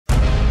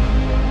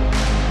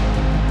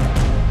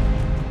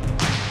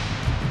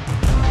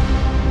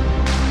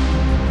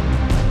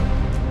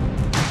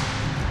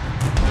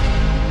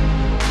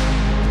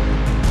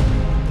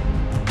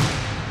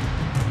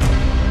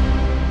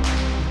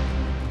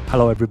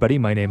Hello everybody,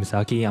 my name is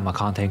Aki. I'm a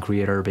content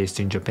creator based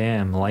in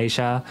Japan and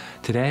Malaysia.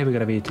 Today we're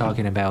gonna be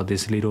talking about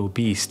this little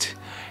beast,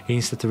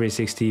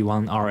 Insta360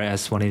 One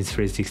RS 1 in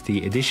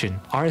 360 edition.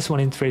 RS 1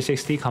 in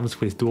 360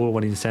 comes with dual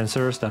 1 in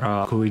sensors that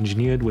are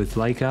co-engineered with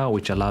Leica,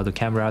 which allow the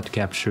camera to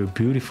capture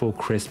beautiful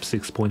crisp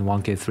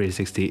 6.1K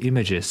 360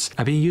 images.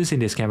 I've been using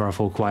this camera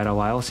for quite a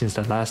while since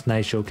the last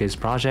night showcase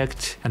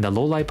project, and the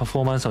low light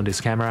performance on this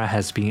camera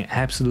has been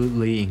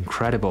absolutely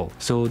incredible.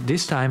 So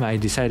this time I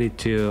decided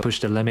to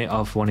push the limit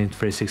of 1 in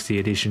 360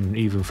 edition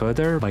even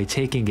further by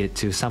taking it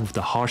to some of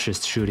the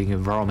harshest shooting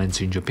environments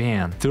in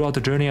Japan. Throughout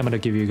the journey, I'm going to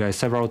give you guys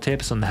several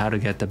tips on how to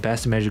get the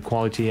best image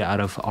quality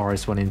out of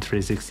RS 1 in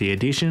 360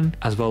 edition,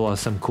 as well as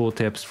some cool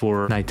tips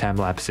for nighttime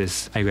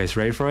lapses. Are you guys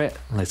ready for it?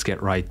 Let's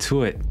get right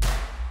to it.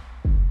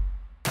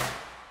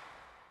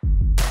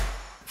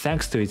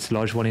 Thanks to its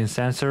large 1 in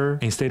sensor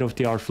and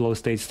state-of-the-art flow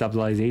state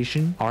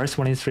stabilization, RS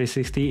 1 in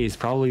 360 is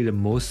probably the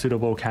most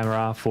suitable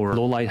camera for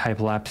low-light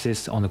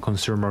hyperlapses on the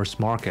consumer's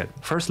market.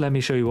 First, let me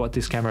show you what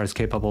this camera is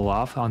capable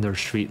of under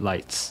street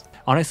lights.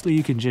 Honestly,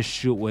 you can just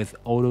shoot with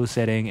auto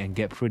setting and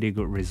get pretty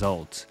good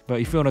results.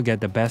 But if you want to get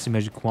the best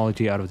image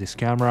quality out of this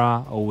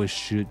camera, always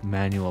shoot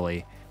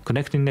manually.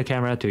 Connecting the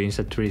camera to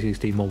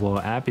Insta360 mobile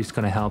app is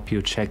going to help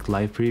you check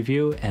live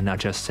preview and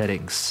adjust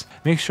settings.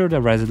 Make sure the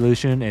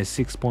resolution is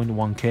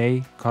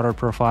 6.1K, color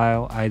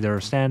profile either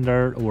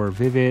standard or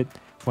vivid,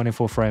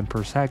 24 frames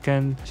per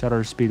second,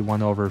 shutter speed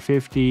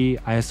 1/50,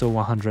 ISO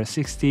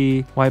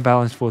 160, white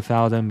balance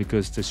 4000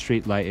 because the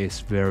street light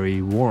is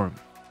very warm.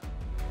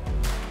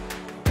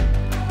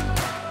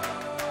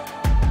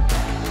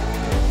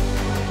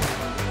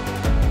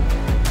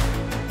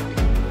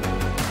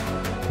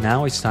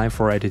 Now it's time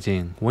for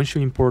editing. Once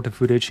you import the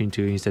footage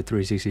into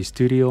Insta360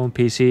 Studio on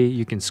PC,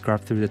 you can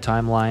scrub through the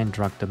timeline,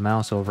 drag the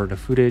mouse over the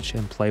footage,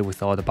 and play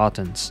with all the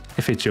buttons.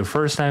 If it's your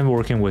first time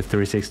working with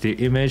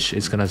 360 image,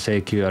 it's gonna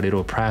take you a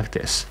little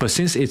practice. But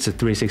since it's a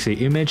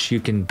 360 image, you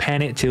can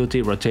pan it, tilt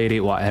it, rotate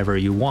it, whatever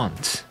you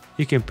want.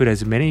 You can put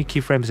as many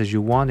keyframes as you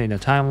want in the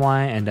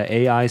timeline, and the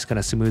AI is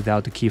gonna smooth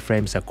out the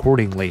keyframes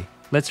accordingly.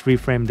 Let's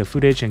reframe the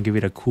footage and give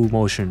it a cool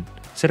motion.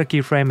 Set a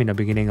keyframe in the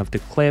beginning of the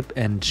clip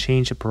and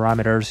change the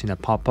parameters in a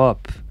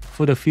pop-up.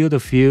 For the field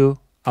of view,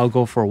 I'll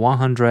go for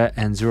 100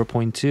 and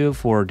 0.2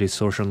 for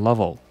distortion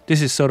level.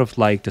 This is sort of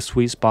like the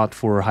sweet spot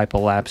for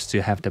hyperlapse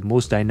to have the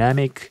most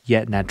dynamic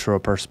yet natural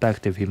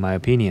perspective in my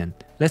opinion.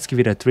 Let's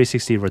give it a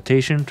 360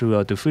 rotation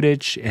throughout the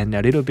footage and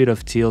a little bit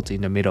of tilt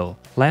in the middle.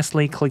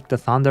 Lastly, click the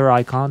thunder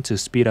icon to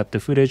speed up the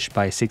footage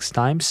by 6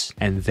 times,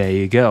 and there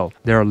you go.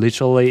 There are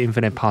literally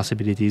infinite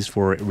possibilities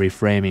for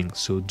reframing,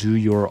 so do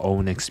your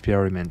own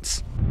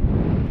experiments.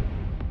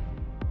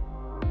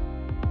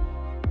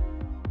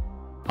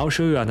 I'll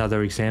show you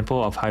another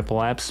example of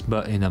hyperlapse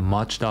but in a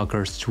much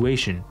darker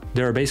situation.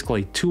 There are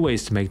basically 2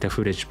 ways to make the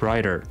footage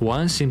brighter.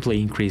 One,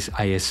 simply increase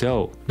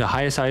ISO. The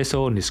highest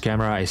ISO on this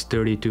camera is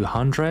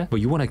 3200,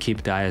 but you want to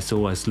keep the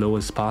ISO as low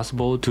as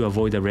possible to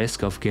avoid the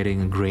risk of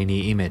getting a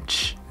grainy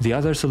image. The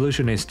other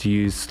solution is to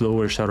use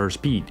slower shutter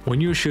speed.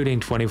 When you're shooting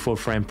 24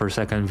 frames per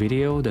second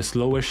video, the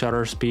slowest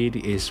shutter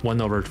speed is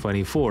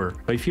 1/24.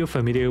 But if you're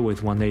familiar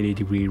with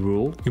 180-degree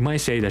rule, you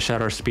might say the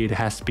shutter speed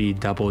has to be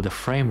double the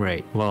frame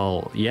rate.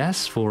 Well,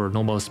 yes, for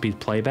normal speed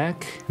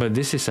playback, but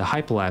this is a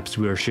hyperlapse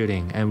we are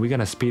shooting and we're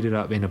gonna speed it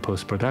up in the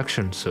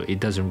post-production, so it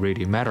doesn't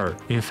really matter.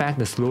 In fact,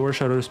 the slower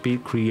shutter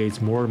speed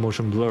creates more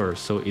motion blur,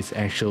 so it's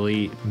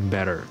actually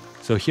better.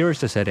 So here is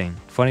the setting: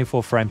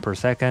 24 frames per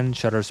second,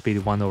 shutter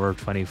speed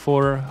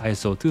 1/24,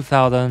 ISO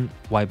 2000,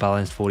 white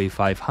balance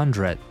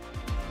 4500.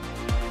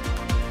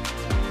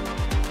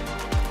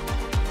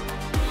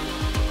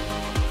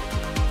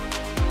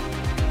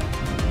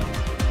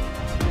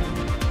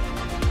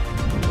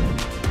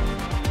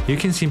 You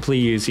can simply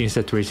use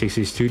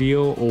Insta360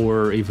 Studio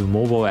or even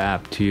mobile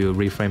app to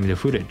reframe the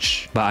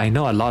footage. But I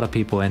know a lot of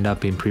people end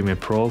up in Premiere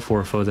Pro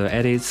for further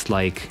edits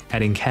like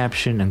adding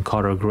caption and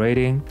color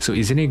grading. So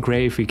isn't it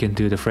great if we can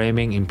do the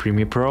framing in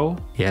Premiere Pro?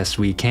 Yes,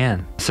 we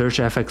can. Search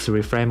FX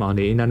Reframe on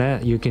the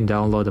internet. You can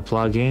download the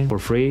plugin for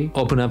free.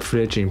 Open up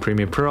footage in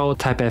Premiere Pro,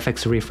 type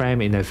FX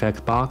Reframe in the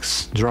effect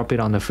box, drop it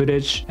on the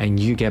footage, and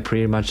you get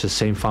pretty much the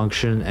same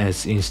function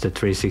as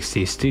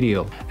Insta360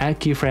 Studio. Add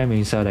keyframe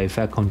inside the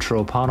effect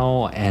control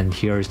panel, and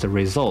here is the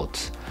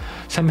result.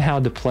 Somehow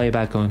the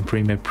playback on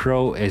Premiere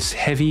Pro is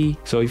heavy,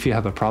 so if you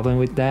have a problem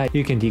with that,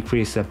 you can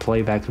decrease the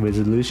playback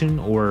resolution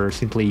or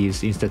simply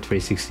use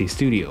Insta360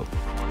 Studio.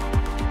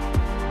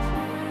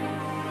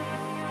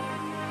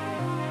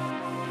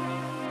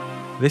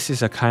 This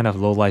is a kind of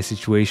low-light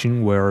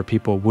situation where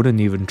people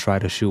wouldn't even try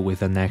to shoot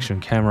with an action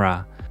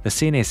camera. The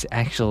scene is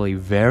actually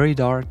very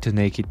dark to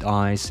naked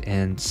eyes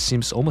and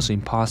seems almost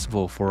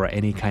impossible for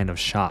any kind of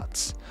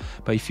shots.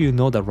 But if you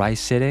know the right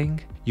setting,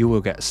 you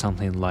will get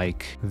something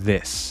like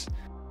this.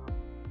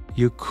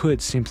 You could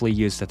simply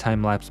use the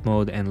time-lapse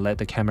mode and let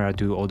the camera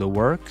do all the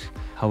work.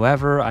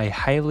 However, I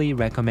highly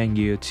recommend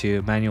you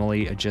to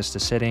manually adjust the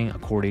setting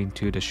according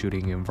to the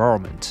shooting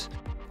environment.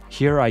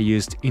 Here I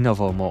used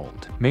Innovo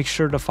mode. Make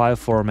sure the file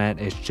format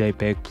is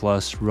JPEG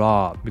plus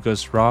RAW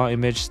because RAW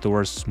image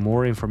stores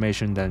more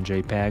information than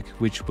JPEG,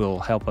 which will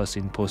help us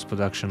in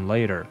post-production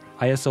later.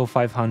 ISO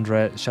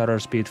 500, shutter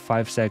speed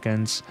 5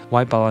 seconds,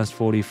 white balance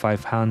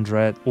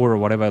 4500 or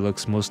whatever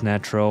looks most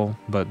natural,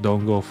 but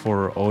don't go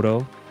for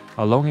auto.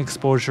 A long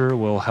exposure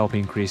will help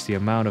increase the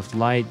amount of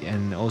light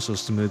and also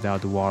smooth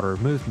out the water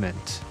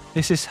movement.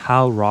 This is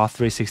how raw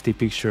 360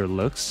 picture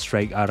looks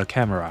straight out of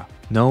camera.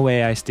 No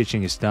AI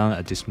stitching is done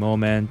at this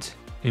moment.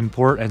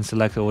 Import and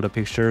select all the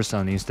pictures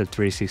on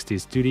Insta360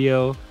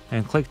 Studio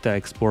and click the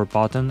export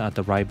button at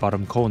the right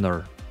bottom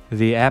corner.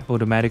 The app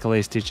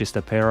automatically stitches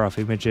the pair of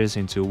images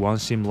into one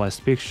seamless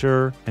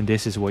picture, and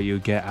this is what you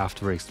get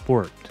after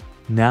export.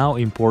 Now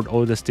import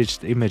all the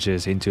stitched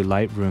images into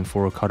Lightroom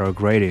for color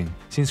grading.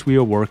 Since we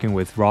are working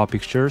with raw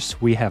pictures,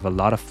 we have a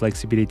lot of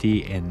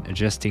flexibility in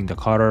adjusting the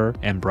color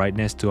and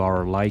brightness to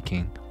our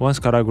liking. Once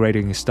color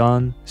grading is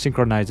done,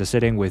 synchronize the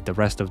setting with the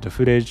rest of the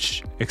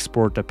footage,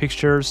 export the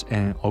pictures,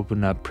 and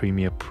open up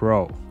Premiere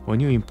Pro.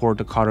 When you import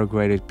the color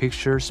graded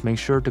pictures, make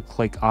sure to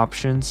click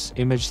Options,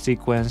 Image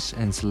Sequence,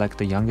 and select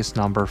the youngest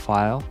number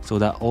file so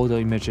that all the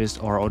images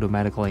are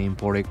automatically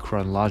imported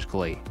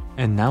chronologically.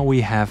 And now we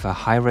have a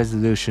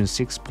high-resolution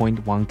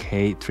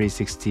 6.1K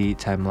 360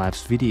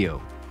 time-lapse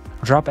video.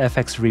 Drop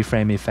FX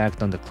reframe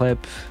effect on the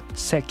clip,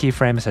 set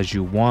keyframes as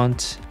you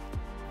want,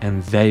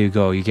 and there you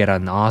go, you get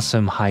an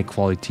awesome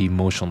high-quality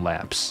motion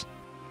lapse.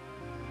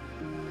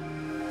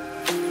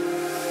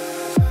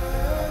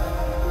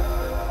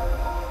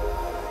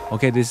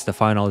 Okay, this is the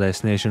final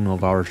destination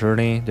of our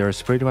journey. There is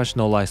pretty much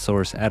no light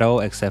source at all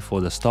except for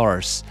the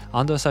stars.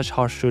 Under such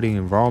harsh shooting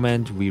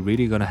environment, we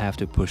really gonna have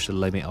to push the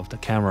limit of the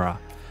camera.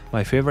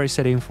 My favorite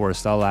setting for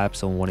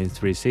Starlapse on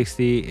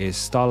Insta360 is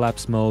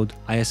Starlapse mode,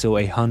 ISO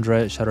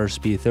 800, shutter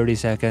speed 30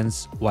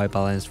 seconds, white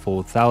balance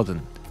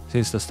 4000.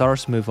 Since the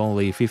stars move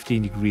only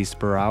 15 degrees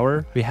per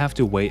hour, we have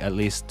to wait at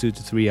least 2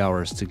 to 3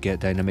 hours to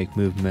get dynamic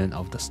movement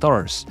of the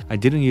stars. I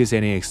didn't use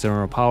any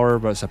external power,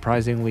 but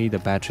surprisingly the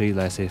battery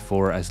lasted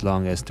for as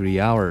long as 3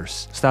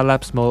 hours.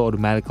 Starlapse mode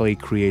automatically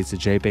creates a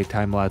JPEG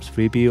time-lapse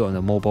preview on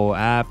the mobile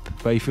app,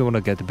 but if you want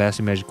to get the best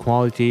image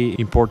quality,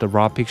 import the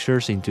raw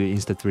pictures into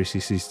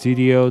Insta360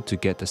 Studio to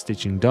get the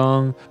stitching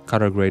done,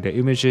 color grade the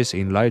images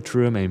in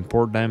Lightroom and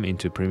import them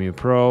into Premiere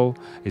Pro.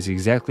 It's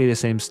exactly the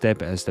same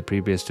step as the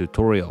previous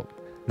tutorial.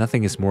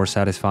 Nothing is more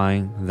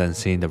satisfying than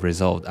seeing the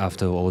result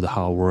after all the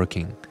hard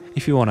working.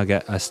 If you want to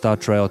get a star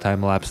trail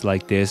time-lapse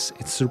like this,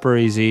 it's super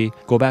easy.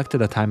 Go back to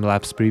the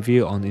time-lapse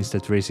preview on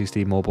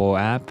Insta360 mobile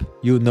app.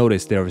 You'll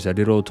notice there is a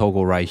little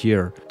toggle right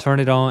here. Turn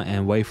it on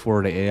and wait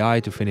for the AI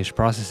to finish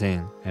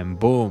processing. And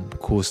boom,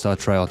 cool star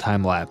trail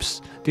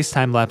time-lapse. This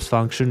time-lapse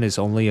function is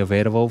only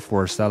available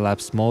for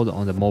Starlapse mode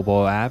on the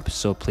mobile app,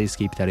 so please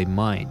keep that in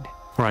mind.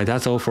 Alright,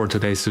 that's all for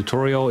today's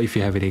tutorial. If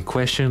you have any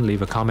question,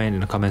 leave a comment in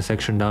the comment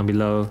section down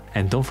below.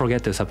 And don't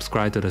forget to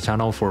subscribe to the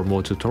channel for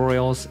more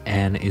tutorials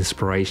and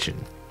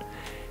inspiration.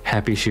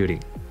 Happy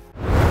shooting!